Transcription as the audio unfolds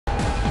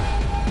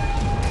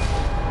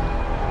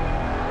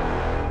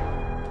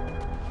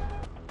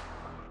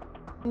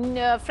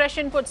Fresh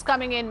inputs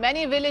coming in.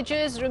 Many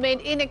villages remain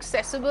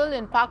inaccessible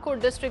in Pakur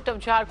district of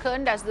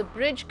Jharkhand as the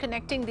bridge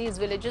connecting these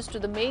villages to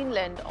the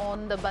mainland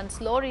on the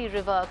Banslori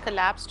river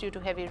collapsed due to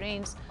heavy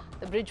rains.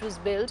 The bridge was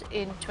built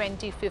in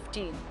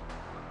 2015.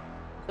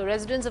 So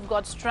residents have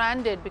got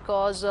stranded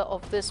because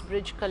of this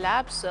bridge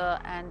collapse,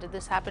 and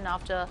this happened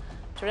after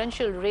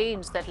torrential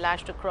rains that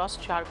lashed across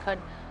Jharkhand.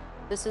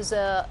 This is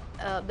the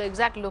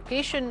exact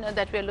location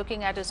that we are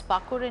looking at is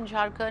Pakur in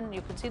Jharkhand.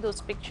 You can see those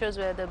pictures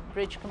where the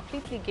bridge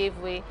completely gave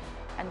way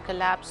and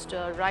collapsed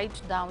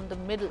right down the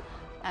middle.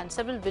 And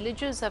several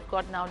villages have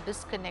got now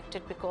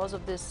disconnected because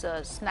of this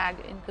snag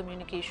in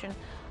communication.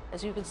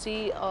 As you can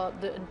see,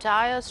 the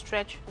entire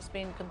stretch has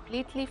been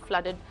completely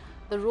flooded.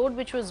 The road,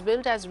 which was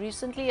built as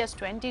recently as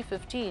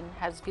 2015,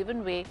 has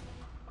given way,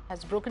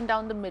 has broken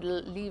down the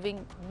middle,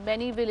 leaving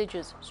many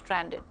villages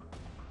stranded.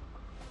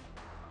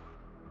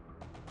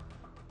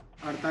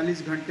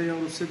 48 घंटे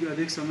और उससे भी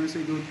अधिक समय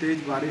से जो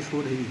तेज़ बारिश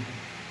हो रही है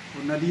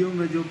और नदियों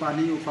में जो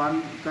पानी उफान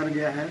कर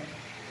गया है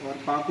और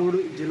पाकुड़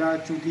ज़िला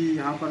चूँकि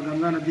यहाँ पर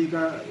गंगा नदी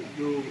का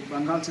जो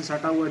बंगाल से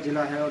सटा हुआ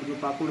ज़िला है और जो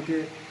पाकुड़ के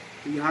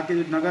यहाँ के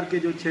नगर के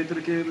जो क्षेत्र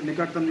के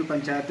निकटतम जो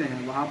पंचायतें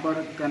हैं वहाँ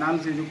पर कैनाल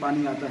से जो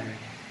पानी आता है,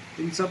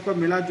 इन सब का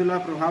मिला जुला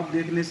प्रभाव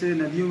देखने से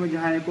नदियों में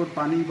जहाँ एक और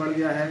पानी बढ़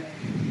गया है,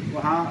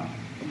 वहाँ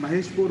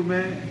महेशपुर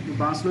में जो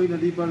बांसलोई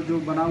नदी पर जो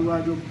बना हुआ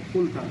जो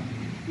पुल था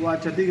वह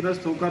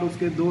क्षतिग्रस्त होकर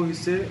उसके 2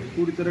 हिस्से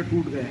पूरी तरह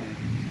टूट गए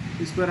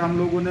हैं। इस पर हम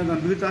लोगों ने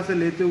गंभीरता से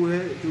लेते हुए,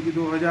 क्योंकि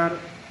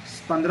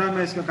 2015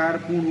 में इसका कार्य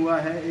पूर्ण हुआ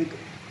है,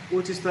 एक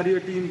उच्च स्तरीय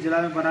टीम जिला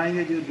में बनाई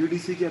है जो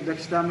डीडीसी की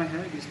अध्यक्षता में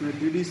है, जिसमें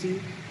डीडीसी,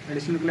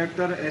 एडिशनल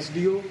कलेक्टर,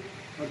 एसडीओ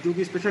और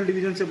चूँकि स्पेशल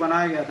डिवीजन से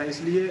बनाया गया था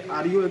इसलिए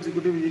आरईओ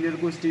एग्जीक्यूटिव इंजीनियर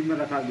को इस टीम में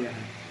रखा गया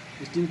है।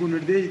 इस टीम को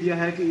निर्देश दिया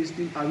है कि इस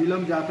टीम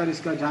अविलंब जाकर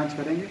इसका जाँच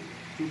करेंगे,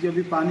 क्योंकि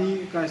अभी पानी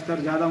का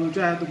स्तर ज़्यादा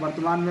ऊँचा है तो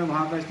वर्तमान में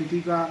वहाँ का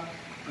स्थिति का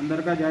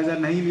अंदर का जायजा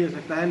नहीं लिया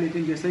सकता है,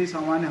 लेकिन जैसे ही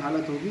सामान्य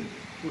हालत होगी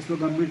उसमें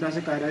गंभीरता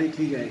से कार्रवाई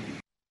की जाएगी।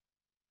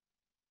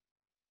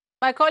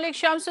 My colleague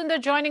Shyam Sundar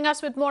joining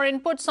us with more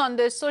inputs on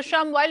this. So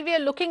Shyam, while we are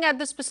looking at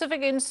the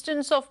specific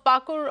instance of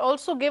Pakur,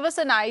 also give us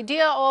an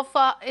idea of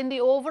in the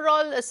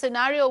overall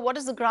scenario, what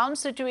is the ground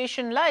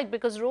situation like?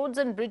 Because roads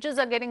and bridges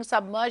are getting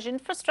submerged,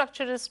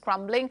 infrastructure is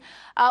crumbling.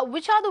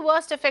 Which are the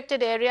worst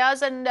affected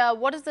areas and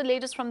what is the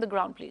latest from the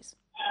ground, please?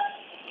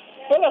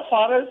 Well, as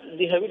far as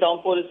the heavy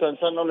downpour is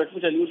concerned, now let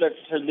me tell you that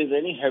it has been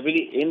raining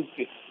heavily in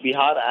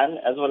Bihar and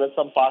as well as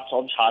some parts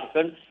of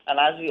Jharkhand. And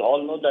as we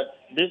all know that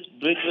this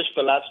bridge which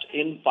collapsed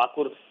in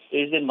Pakur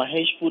is in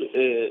Maheshpur,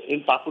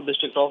 in Pakur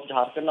district of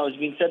Jharkhand. Now it's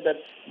been said that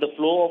the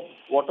flow of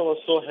water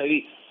was so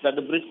heavy that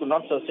the bridge could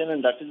not sustain,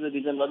 and that is the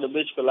reason why the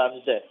bridge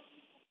collapsed there.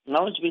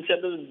 Now it's been said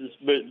that this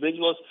bridge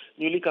was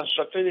newly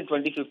constructed in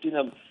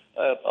 2015.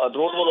 A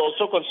road was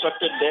also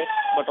constructed there,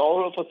 but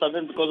all of a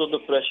sudden, because of the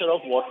pressure of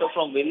water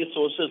from various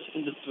sources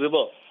in this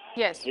river,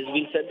 yes, it's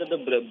been said that the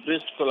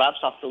bridge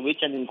collapsed, after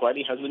which an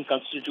inquiry has been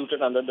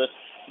constituted under the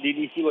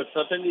DDC. But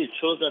certainly it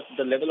shows that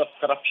the level of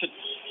corruption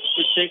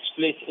which takes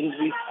place in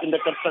the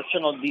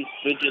construction of these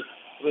bridges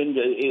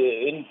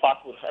in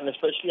Pakur, and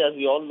especially as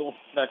we all know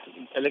that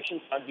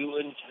elections are due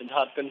in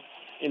Jharkhand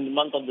in the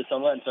month of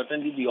December, and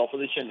certainly the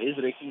opposition is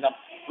raking up,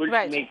 will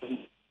make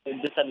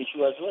this an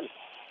issue as well.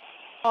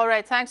 All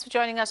right. Thanks for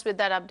joining us with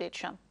that update,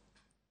 Shyam.